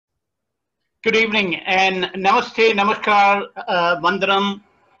Good evening and namaste, namaskar, vandanam,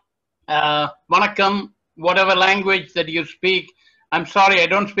 vanakkam, whatever language that you speak. I'm sorry, I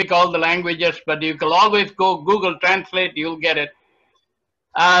don't speak all the languages, but you can always go Google Translate, you'll get it.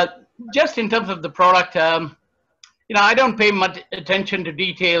 Uh, just in terms of the product, I don't pay much attention to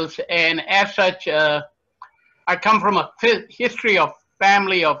details, and as such, I come from a history of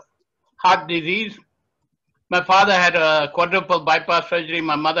family of heart disease. My father had a quadruple bypass surgery.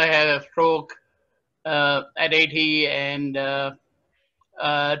 My mother had a stroke at 80, and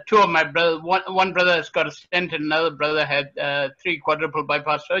two of my brothers, one brother has got a stent, and another brother had three quadruple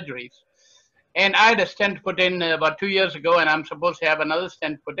bypass surgeries. And I had a stent put in about 2 years ago, and I'm supposed to have another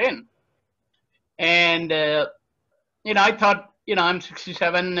stent put in. And I thought, I'm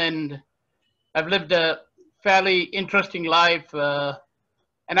 67, and I've lived a fairly interesting life,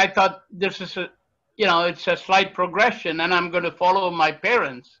 and I thought this is it's a slight progression, and I'm going to follow my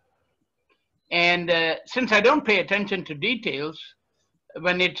parents. And since I don't pay attention to details,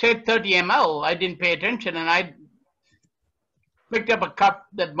 when it said 30 ml, I didn't pay attention, and I picked up a cup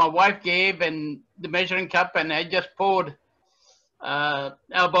that my wife gave, and the measuring cup, and I just poured about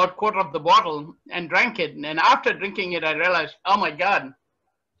a quarter of the bottle and drank it. And after drinking it, I realized, oh my God,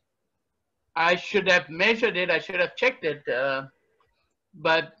 I should have measured it. I should have checked it.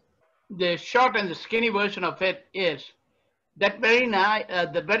 But the short and the skinny version of it is that very night,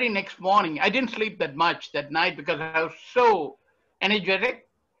 the very next morning, I didn't sleep that much that night because I was so energetic.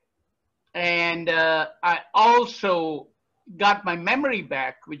 And I also got my memory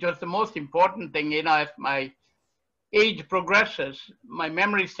back, which was the most important thing. As my age progresses, my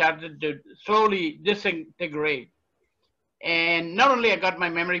memory started to slowly disintegrate. And not only I got my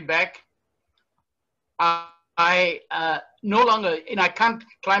memory back, I no longer, I can't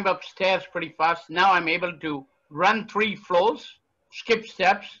climb up stairs pretty fast. Now I'm able to run 3 floors, skip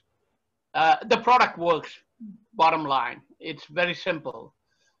steps. The product works, bottom line. It's very simple.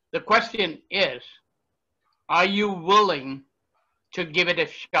 The question is, are you willing to give it a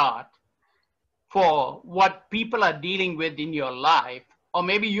shot for what people are dealing with in your life? Or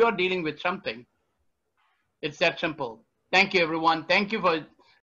maybe you're dealing with something. It's that simple. Thank you, everyone. Thank you for